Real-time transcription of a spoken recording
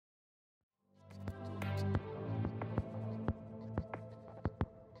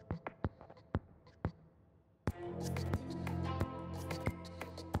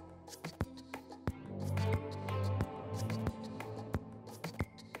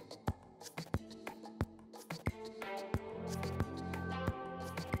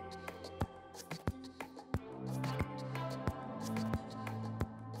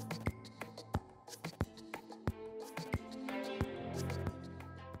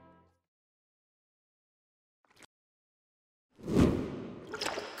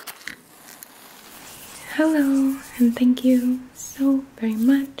Hello, and thank you so very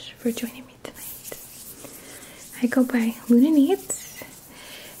much for joining me tonight. I go by Luna Needs,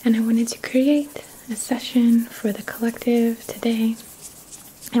 and I wanted to create a session for the collective today.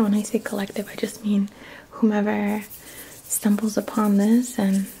 And when I say collective, I just mean whomever stumbles upon this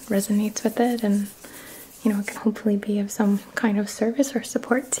and resonates with it, and it can hopefully be of some kind of service or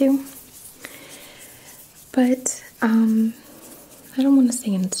support too. But I don't want to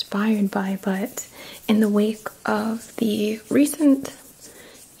say inspired by, but in the wake of the recent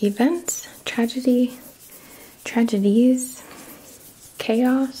events, tragedies,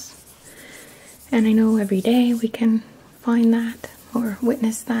 chaos, and I know every day we can find that or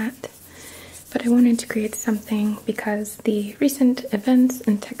witness that, but I wanted to create something because the recent events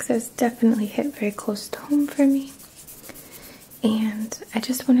in Texas definitely hit very close to home for me, and I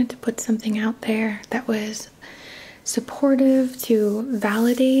just wanted to put something out there that was supportive to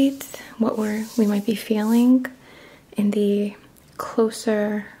validate what we might be feeling in the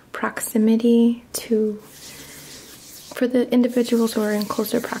closer proximity for the individuals who are in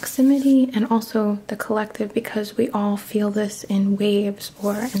closer proximity, and also the collective, because we all feel this in waves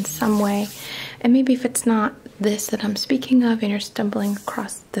or in some way. And maybe if it's not this that I'm speaking of and you're stumbling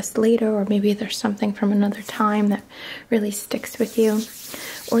across this later, or maybe there's something from another time that really sticks with you,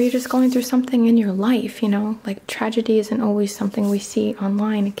 or you're just going through something in your life, like tragedy isn't always something we see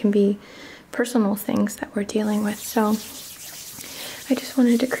online. It can be personal things that we're dealing with. So I just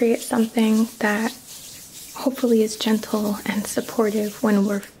wanted to create something that hopefully is gentle and supportive when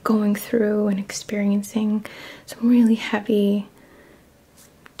we're going through and experiencing some really heavy,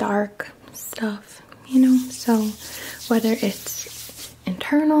 dark stuff, So whether it's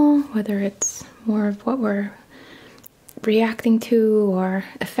internal, whether it's more of what we're reacting to or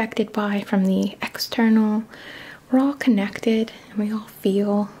affected by from the external, we're all connected and we all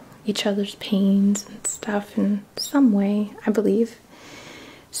feel each other's pains and stuff in some way, I believe.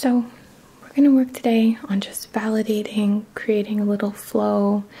 So we're going to work today on just validating, creating a little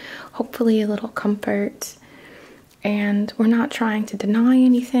flow, hopefully a little comfort. And we're not trying to deny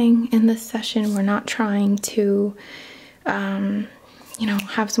anything in this session. We're not trying to,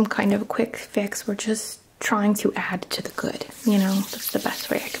 have some kind of a quick fix. We're just trying to add to the good. That's the best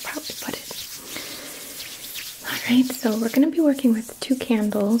way I could probably put it. Alright, so we're going to be working with 2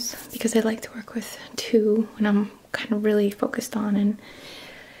 candles because I like to work with 2 when I'm kind of really focused on an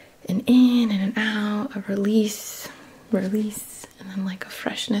in and an out, a release, and then like a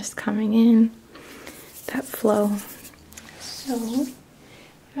freshness coming in, that flow. So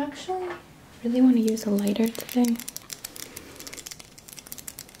I actually really want to use a lighter today.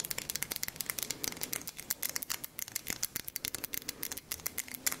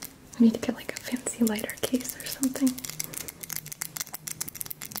 I need to get like a fancy lighter case or something.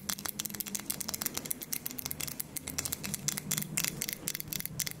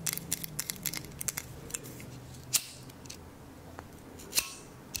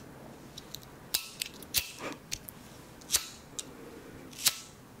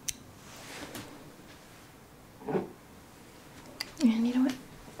 And you know what?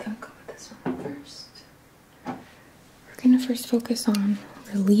 I'm gonna go with this one first. We're gonna first focus on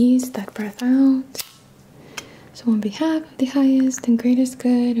release, that breath out. So on behalf of the highest and greatest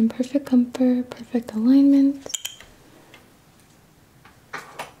good and perfect comfort, perfect alignment,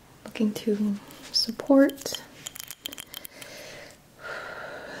 looking to support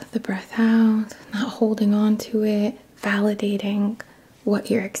the breath out, not holding on to it, validating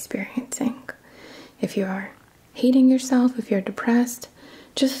what you're experiencing. If you are hating yourself, if you're depressed,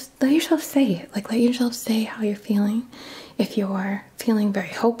 just let yourself say it. Like, let yourself say how you're feeling. If you're feeling very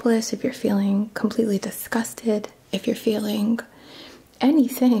hopeless, if you're feeling completely disgusted, if you're feeling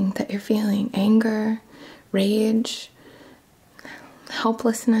anything that you're feeling, anger, rage,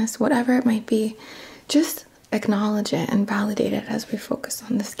 helplessness, whatever it might be, just acknowledge it and validate it as we focus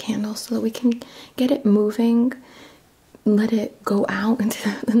on this candle so that we can get it moving, let it go out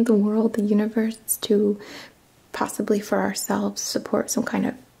into the world, the universe, to possibly for ourselves support some kind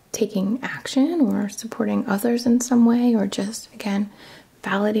of taking action or supporting others in some way, or just again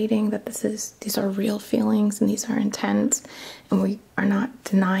validating that these are real feelings and these are intense and we are not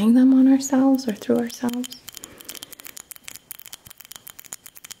denying them on ourselves or through ourselves.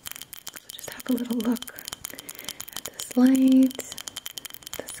 So just have a little look at this light,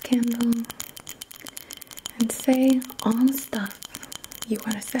 this candle, and say all the stuff you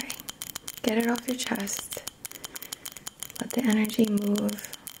want to say. Get it off your chest. Let the energy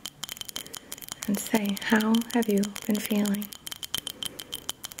move. And say, how have you been feeling?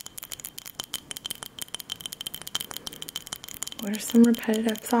 What are some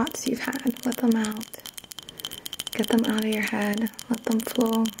repetitive thoughts you've had? Let them out. Get them out of your head. Let them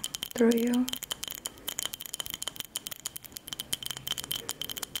flow through you.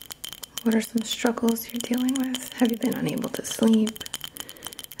 What are some struggles you're dealing with? Have you been unable to sleep?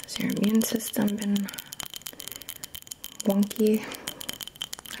 Has your immune system been wonky?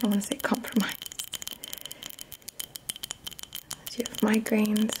 I don't want to say compromised. Do you have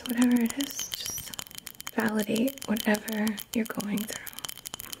migraines? Whatever it is, just validate whatever you're going through.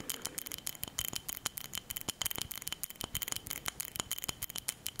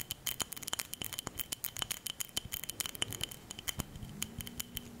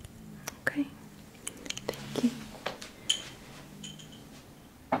 Okay, thank you.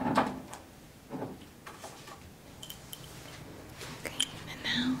 Okay, and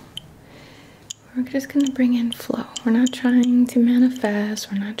now we're just going to bring in flow. We're not trying to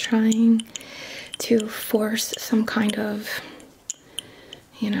manifest. We're not trying to force some kind of,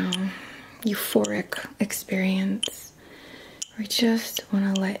 euphoric experience. We just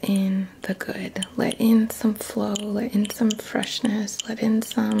want to let in the good. Let in some flow. Let in some freshness. Let in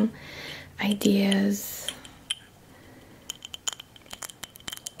some ideas.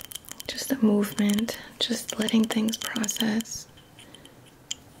 Just a movement. Just letting things process.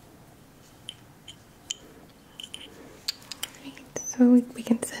 So we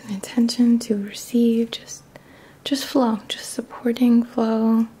can set an intention to receive, just flow, just supporting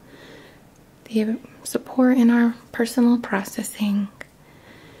flow, the support in our personal processing,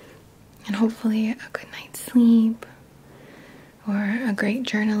 and hopefully a good night's sleep, or a great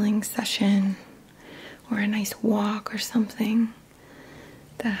journaling session, or a nice walk or something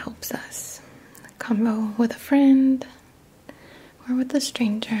that helps us. A combo with a friend or with a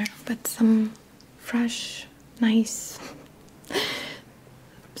stranger, but some fresh, nice,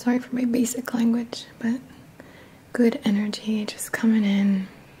 sorry for my basic language, but good energy just coming in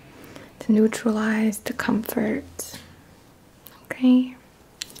to neutralize, to comfort. Okay?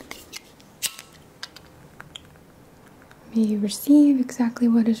 May you receive exactly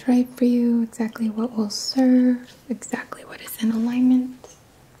what is right for you, exactly what will serve, exactly what is in alignment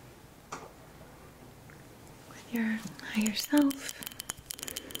with your higher self,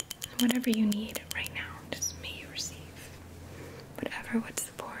 whatever you need right now. Just may you receive whatever would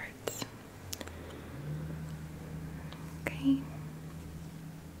support. Okay.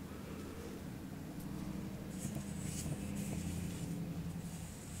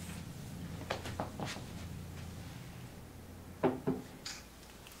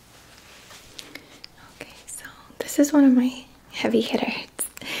 Okay, so this is one of my heavy hitters.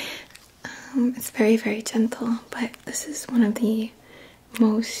 It's very, very gentle, but this is one of the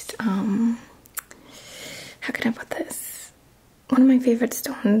most, how can I put this? One of my favorite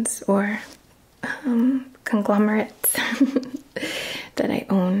stones or conglomerates that I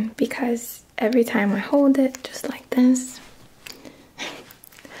own, because every time I hold it just like this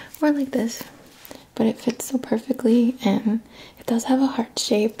or like this, but it fits so perfectly, and it does have a heart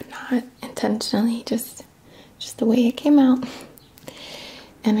shape, not intentionally, just the way it came out.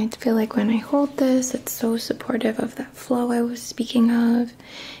 And I feel like when I hold this, it's so supportive of that flow I was speaking of.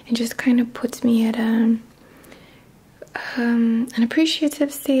 It just kind of puts me at an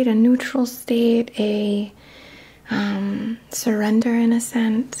appreciative state, a neutral state, a surrender in a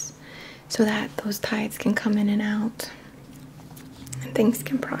sense, so that those tides can come in and out and things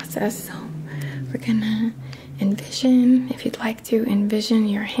can process. So we're gonna envision, if you'd like to envision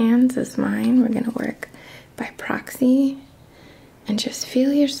your hands as mine, we're gonna work by proxy and just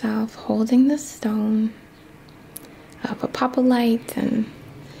feel yourself holding the stone of apophyllite and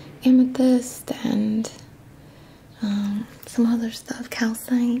amethyst and some other stuff,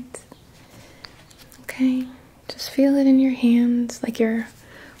 calcite. Okay, just feel it in your hands like you're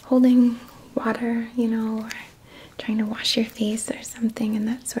holding water, or trying to wash your face or something in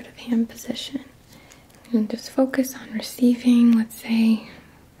that sort of hand position. And just focus on receiving, let's say,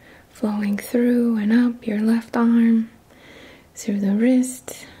 flowing through and up your left arm, through the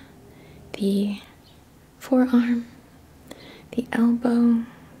wrist, the forearm, the elbow,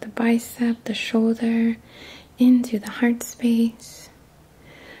 the bicep, the shoulder, into the heart space,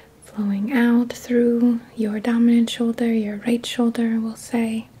 flowing out through your dominant shoulder, your right shoulder, we'll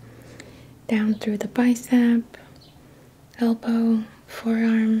say, down through the bicep, elbow,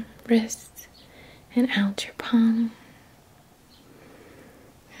 forearm, wrist, and out your palm.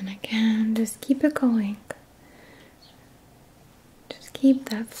 And again, just keep it going. Just keep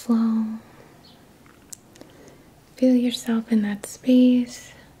that flow. Feel yourself in that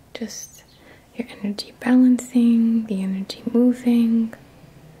space, just your energy balancing, the energy moving,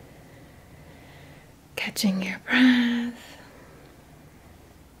 catching your breath.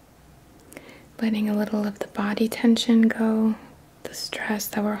 letting a little of the body tension go, the stress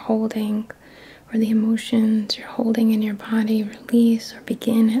that we're holding, or the emotions you're holding in your body, release, or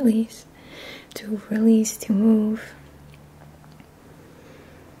begin at least to release, to move.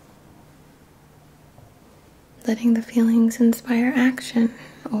 Letting the feelings inspire action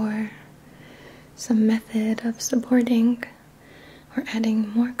or some method of supporting or adding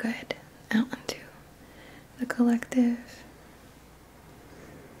more good out into the collective.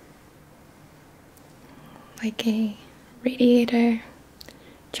 Like a radiator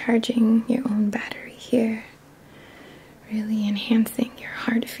charging your own battery here, really enhancing your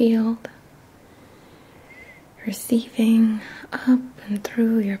heart field, receiving up and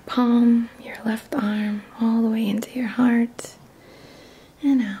through your palm, your left arm, all the way into your heart,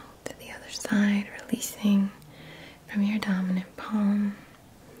 and out to the other side, releasing from your dominant palm.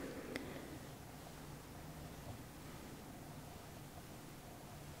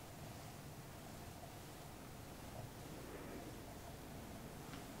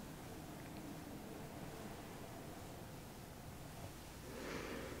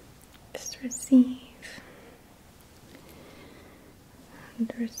 Just receive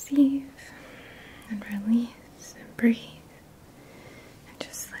and receive and release and breathe and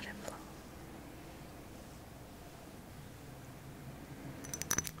just let it flow.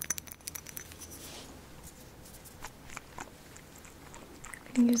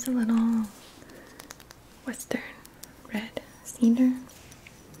 I'm going to use a little Western red cedar.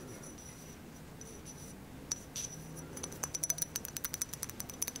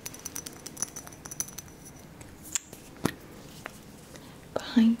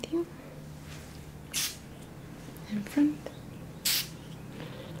 Behind you, in front,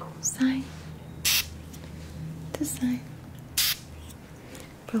 side to side,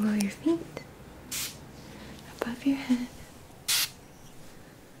 below your feet, above your head,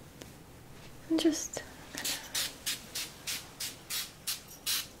 and just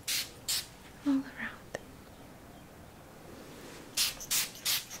all around.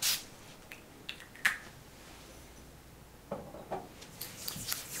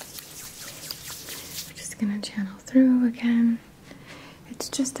 Gonna channel through again. It's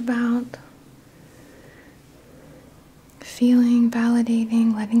just about feeling,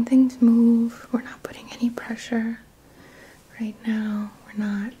 validating, letting things move. We're not putting any pressure right now. We're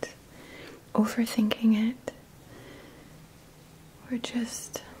not overthinking it. We're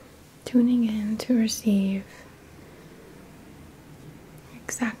just tuning in to receive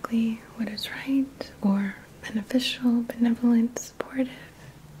exactly what is right or beneficial, benevolent, supportive.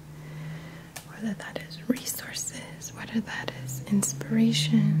 Whether that is resources, whether that is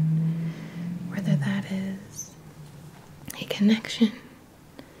inspiration, whether that is a connection,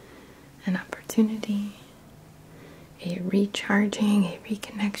 an opportunity, a recharging, a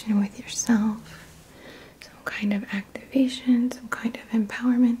reconnection with yourself, some kind of activation, some kind of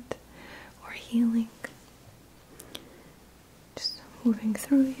empowerment or healing. Just moving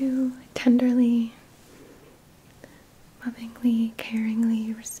through you tenderly, lovingly,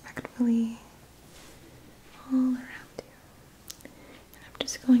 caringly, respectfully, all around you. And I'm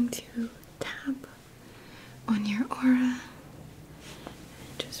just going to tap on your aura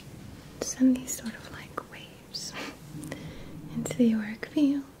and just send these sort of like waves into the auric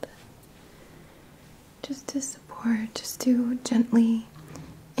field, just to support, just to gently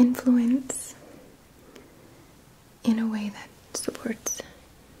influence in a way that supports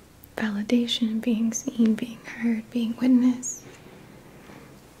validation, being seen, being heard, being witnessed.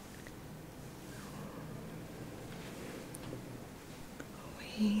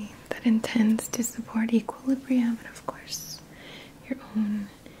 That intends to support equilibrium and, of course, your own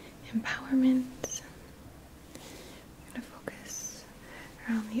empowerment. I'm going to focus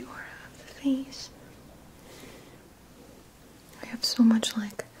around the aura of the face. We have so much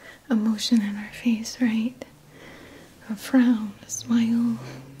like emotion in our face, right? A frown, a smile,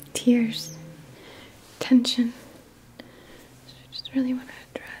 tears, tension. So I just really want to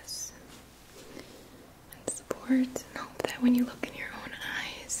address and support and hope that when you look in your own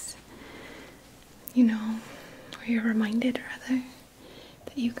eyes, you know, or you're reminded rather,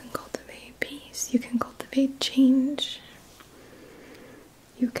 that you can cultivate peace, you can cultivate change,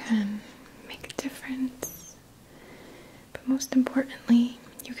 you can make a difference, but most importantly,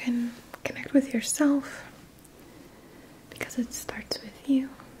 you can connect with yourself because it starts with you.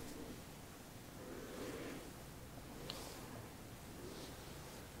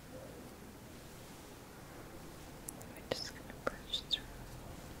 We're just going to push through.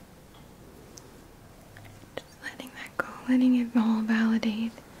 Just letting that go, letting it all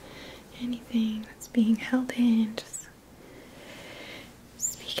validate anything that's being held in. Just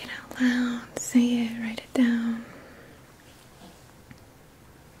speak it out loud, say it, write it down.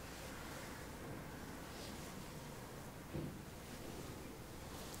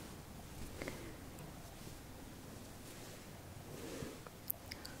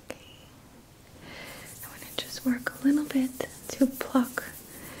 Okay. I want to just work a little bit to pluck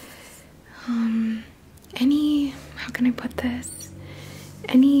any, how can I put this?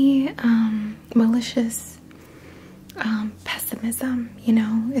 Any malicious pessimism, you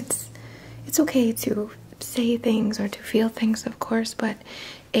know. It's okay to say things or to feel things, of course, but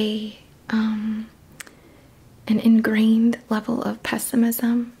an ingrained level of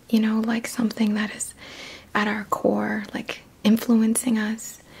pessimism, you know, like something that is at our core, like influencing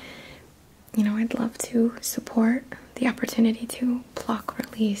us. You know, I'd love to support the opportunity to pluck,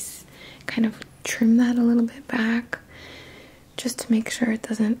 release, kind of trim that a little bit back, just to make sure it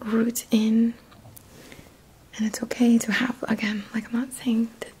doesn't root in. And it's okay to have, again, like, I'm not saying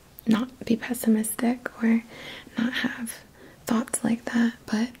to not be pessimistic or not have thoughts like that,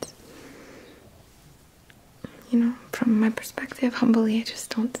 but, you know, from my perspective, humbly, I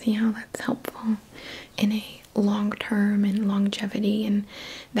just don't see how that's helpful in a long term and longevity, and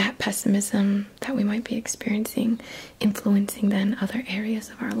that pessimism that we might be experiencing influencing then other areas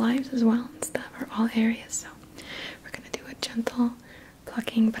of our lives as well and stuff, or all areas. So we're going to do a gentle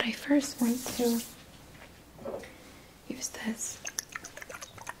plucking, but I first want to use this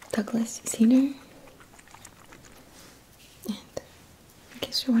Douglas cedar. And in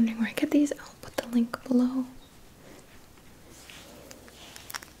case you're wondering where I get these, I'll put the link below.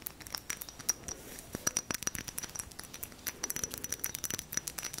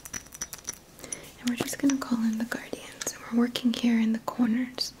 And we're just going to call in the guardians. And we're working here in the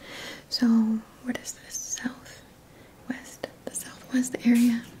corners. So what is this? Southwest. The southwest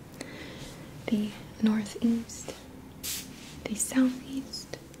area. The northeast. The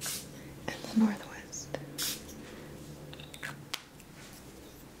southeast. And the northwest.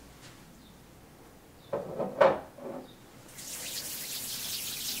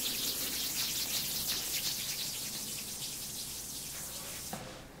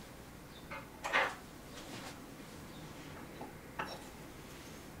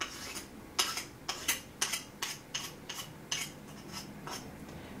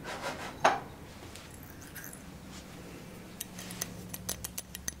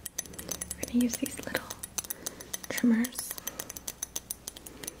 Use these little trimmers,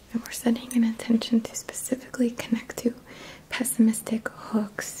 and we're setting an intention to specifically connect to pessimistic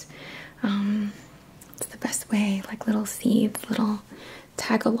hooks. It's the best way, like little seeds, little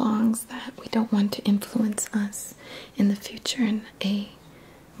tag-alongs that we don't want to influence us in the future in a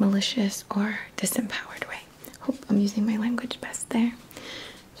malicious or disempowered way. Hope I'm using my language best there.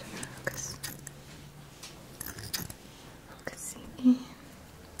 So I'm gonna focusing in.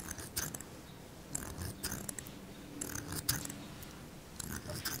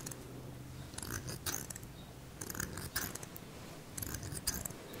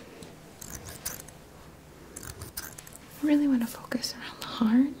 I really want to focus around the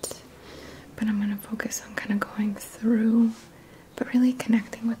heart, but I'm going to focus on kind of going through, but really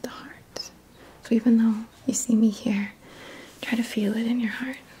connecting with the heart. So even though you see me here, try to feel it in your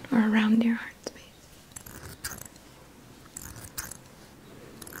heart or around your heart space.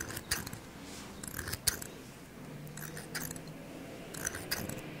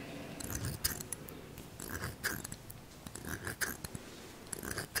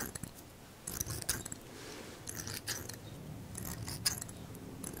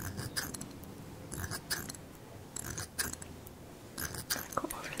 Go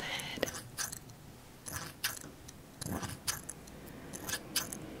over the head.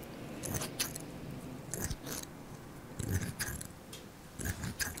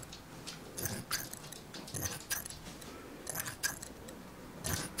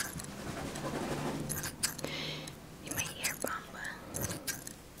 You might hear Bamba.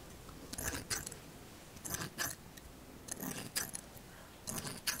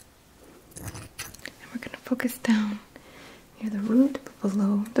 And we're going to focus down near the root, but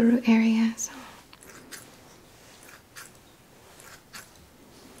below the root area. So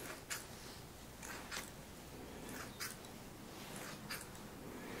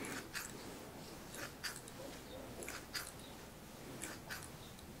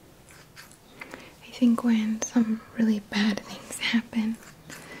I think when some really bad things happen,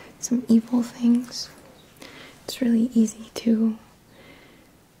 some evil things, it's really easy to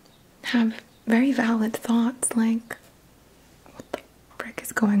have very valid thoughts like, what the frick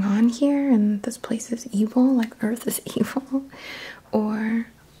is going on here? And this place is evil, like Earth is evil. Or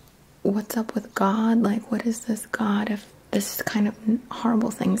what's up with God? Like, what is this God if this kind of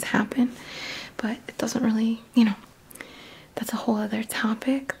horrible things happen. But it doesn't really, you know, that's a whole other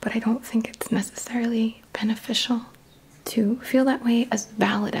topic, but I don't think it's necessarily beneficial to feel that way. As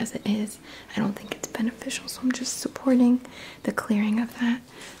valid as it is, I don't think it's beneficial, so I'm just supporting the clearing of that.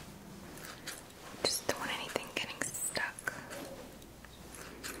 Just don't want anything getting stuck.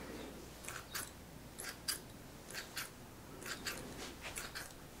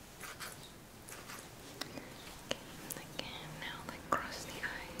 Okay, again, now like cross the eyes.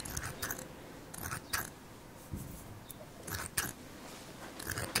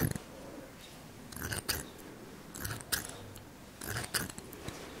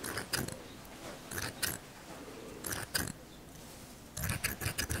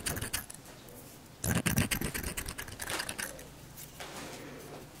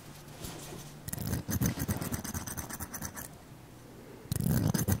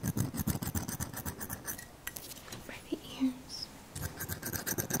 By the ears.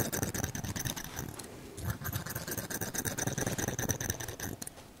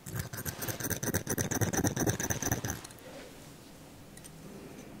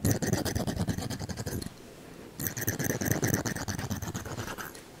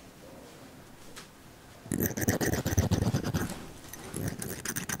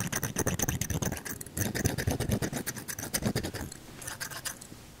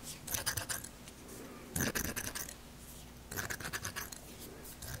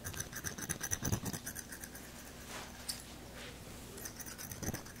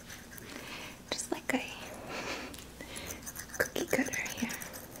 Just like a cookie cutter here.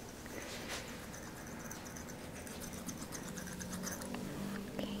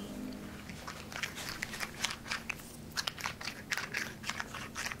 Okay.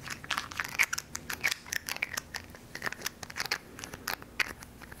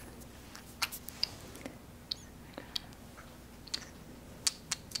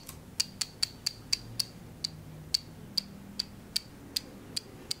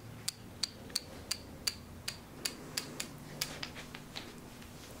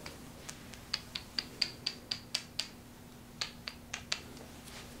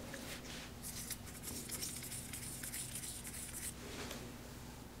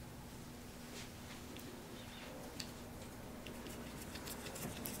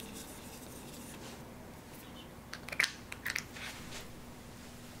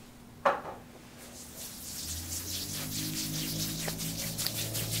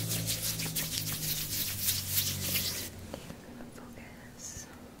 Focus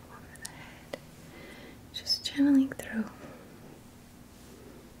over the head, just channeling through.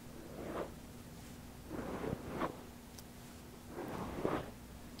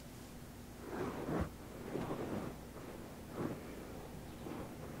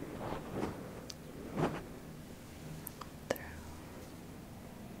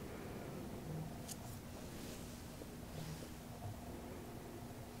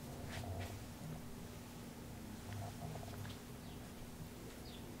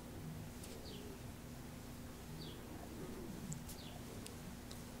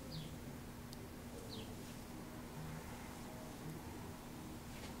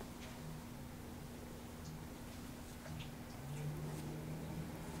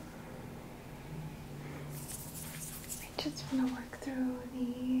 I just want to work through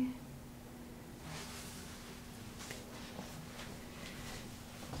the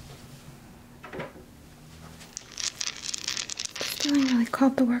feeling really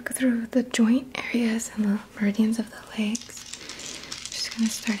called to work through the joint areas and the meridians of the legs. Just gonna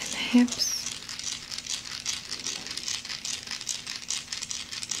start in the hips.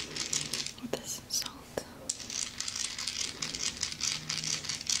 With this salt.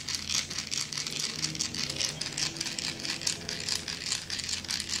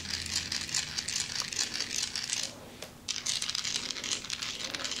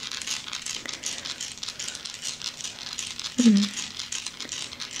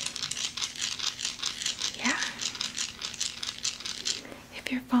 Yeah.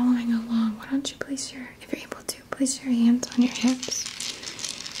 If you're following along, why don't you place if you're able to, place your hands on your hips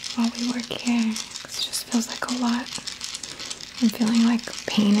while we work here. 'Cause it just feels like a lot. I'm feeling like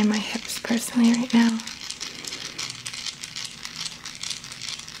pain in my hips personally right now.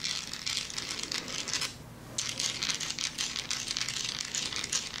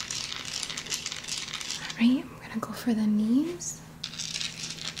 Alright, I'm gonna go for the knees.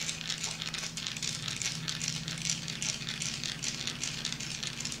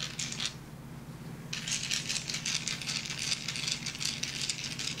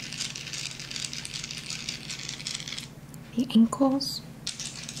 The ankles.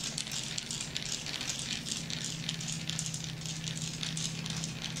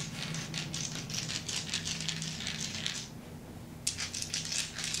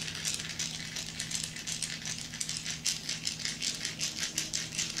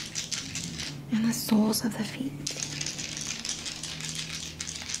 and the soles of the feet.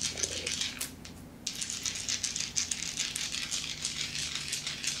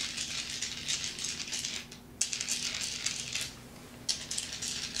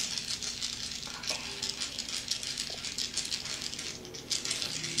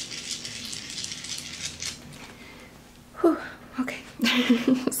 Whew, okay.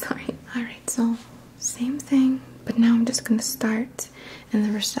 Sorry. Alright, so same thing, but now I'm just going to start in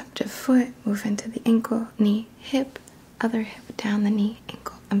the receptive foot, move into the ankle, knee, hip, other hip, down the knee,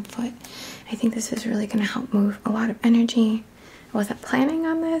 ankle, and foot. I think this is really going to help move a lot of energy. I wasn't planning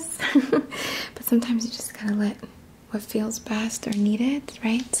on this, but sometimes you just gotta let what feels best or needed,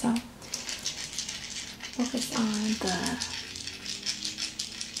 right? So focus on the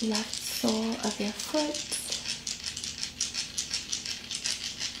left sole of your foot,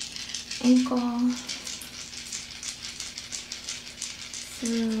 ankle,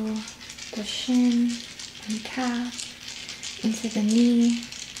 through the shin and calf, into the knee,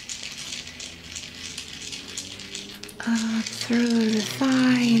 up through the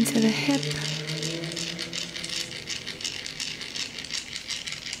thigh, into the hip,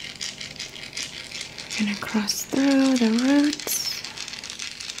 we're going to cross through the roots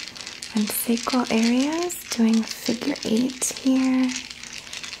and sacral areas, doing figure 8 here.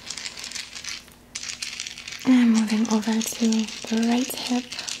 And moving over to the right hip.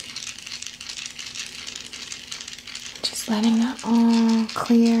 Just letting that all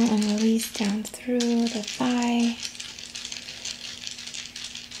clear and release down through the thigh,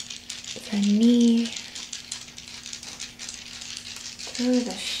 the knee, through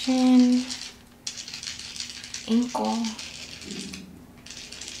the shin, ankle,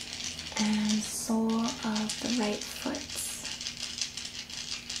 and sole of the right foot.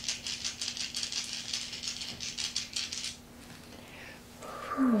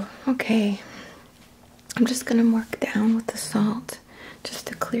 Okay, I'm just gonna work down with the salt just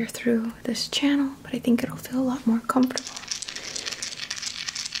to clear through this channel, but I think it'll feel a lot more comfortable.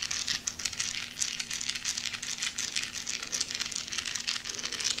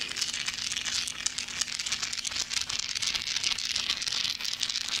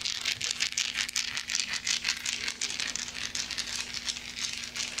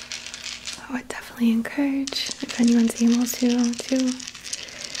 I would definitely encourage, if anyone's able to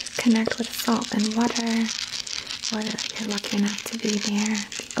connect with salt and water, whether you're lucky enough to be near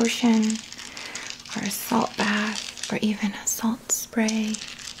the ocean, or a salt bath, or even a salt spray,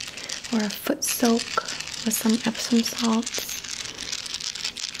 or a foot soak with some Epsom salts.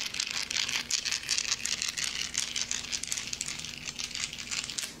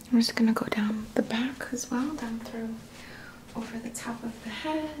 I'm just going to go down the back as well, down through, over the top of the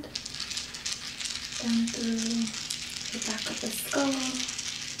head, down through the back of the skull,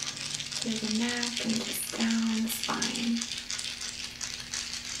 through the neck, and just down the spine.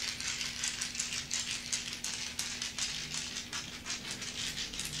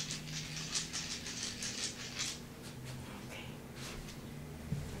 Okay.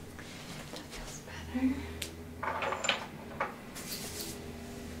 That feels better.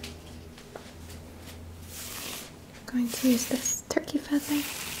 I'm going to use this turkey feather.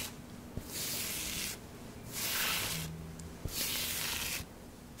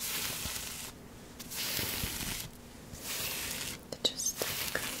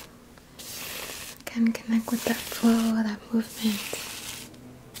 And connect with that flow, that movement.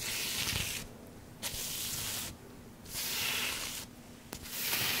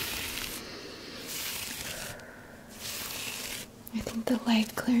 I think the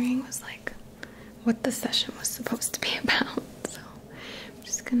light clearing was like what the session was supposed to be about. So I'm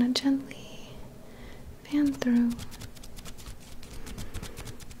just gonna gently fan through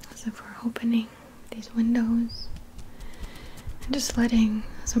as if we're opening these windows. And just letting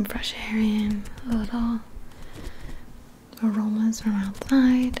some fresh air in, a little aromas from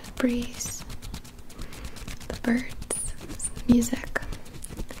outside, the breeze, the birds, the music,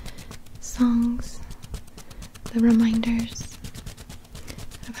 songs, the reminders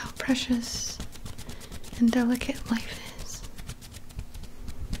of how precious and delicate life is.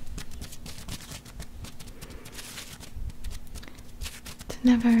 To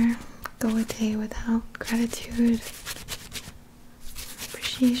never go a day without gratitude,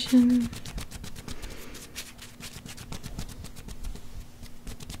 appreciation,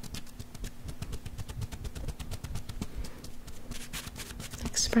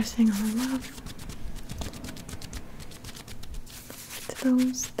 expressing our love to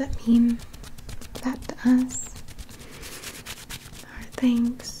those that mean that to us, our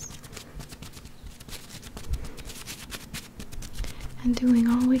thanks, and doing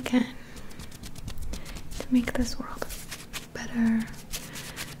all we can make this world better,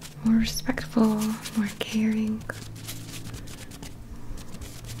 more respectful, more caring,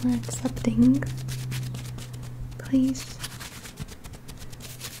 more accepting. Please.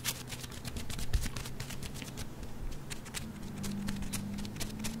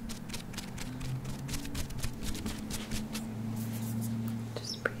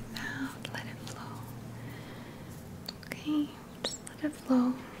 Just breathe out, let it flow. Okay, just let it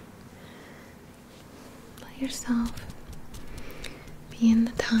flow. Let yourself be in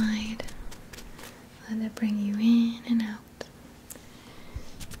the tide. Let it bring you in and out.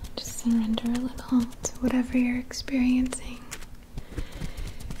 Just surrender a little to whatever you're experiencing.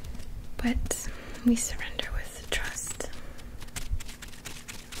 But we surrender with trust.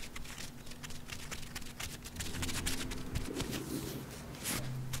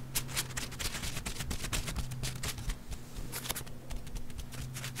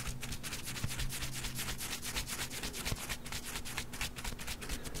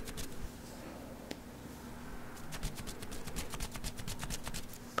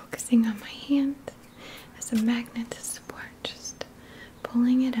 Focusing on my hand as a magnet to support, just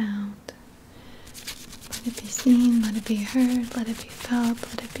pulling it out. Let it be seen, let it be heard, let it be felt,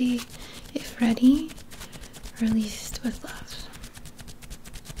 let it be, if ready, released with love.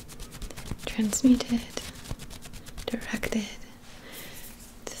 Transmuted, directed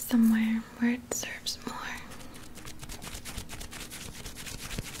to somewhere where it serves more.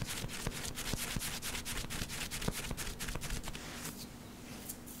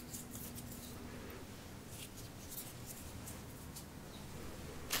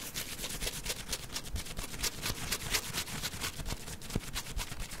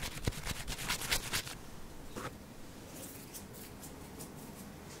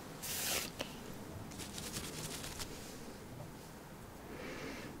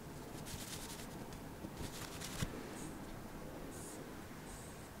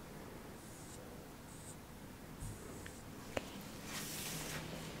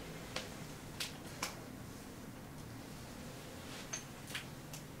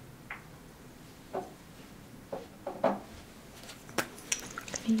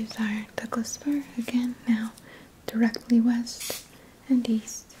 Use our Douglas fir again now, directly west and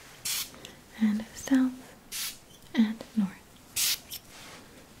east and south and north.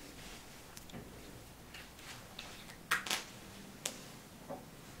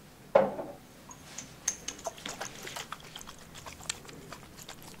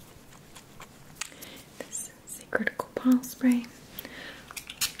 This sacred copal spray.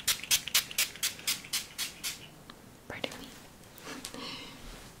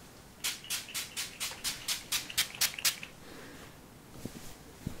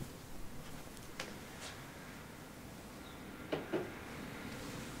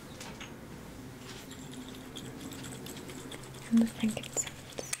 And the frankincense.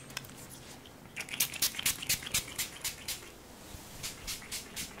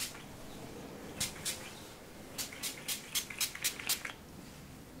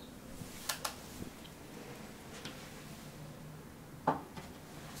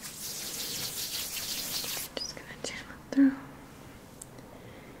 Just gonna channel through.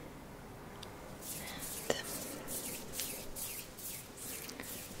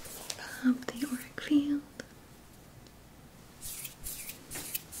 And up the auric field.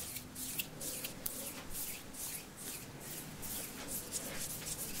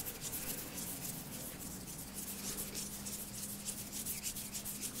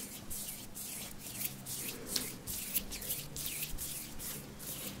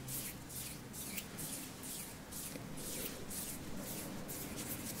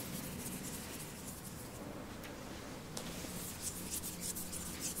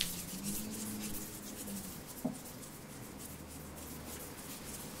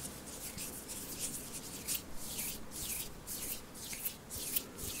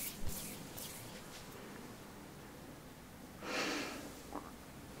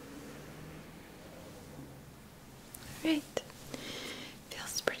 Right,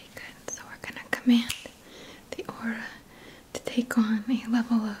 feels pretty good. So we're gonna command the aura to take on a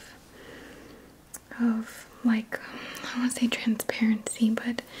level of like, I don't want to say transparency,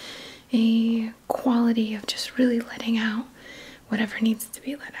 but a quality of just really letting out whatever needs to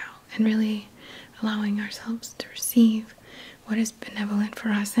be let out and really allowing ourselves to receive what is benevolent for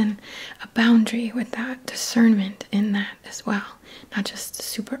us, and a boundary with that, discernment in that as well. Not just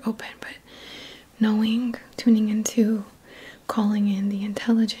super open, but knowing, tuning into, calling in the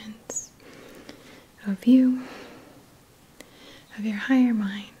intelligence of you, of your higher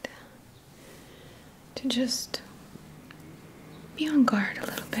mind, to just be on guard a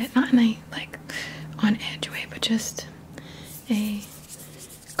little bit, not in a like on edge just a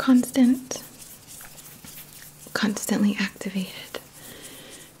constantly activated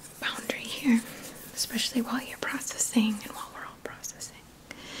boundary here, especially while you're processing and while we're all processing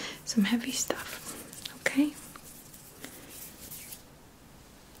some heavy stuff. Okay?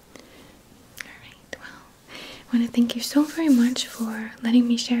 Alright, well, I want to thank you so very much for letting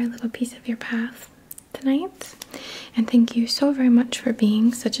me share a little piece of your path tonight. And thank you so very much for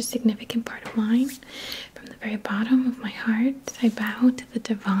being such a significant part of mine. From the very bottom of my heart, I bow to the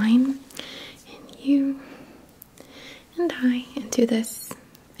divine in you and I, and to this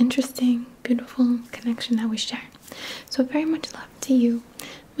interesting, beautiful connection that we share. So very much love to you,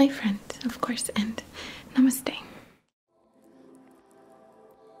 my friend, of course, and namaste.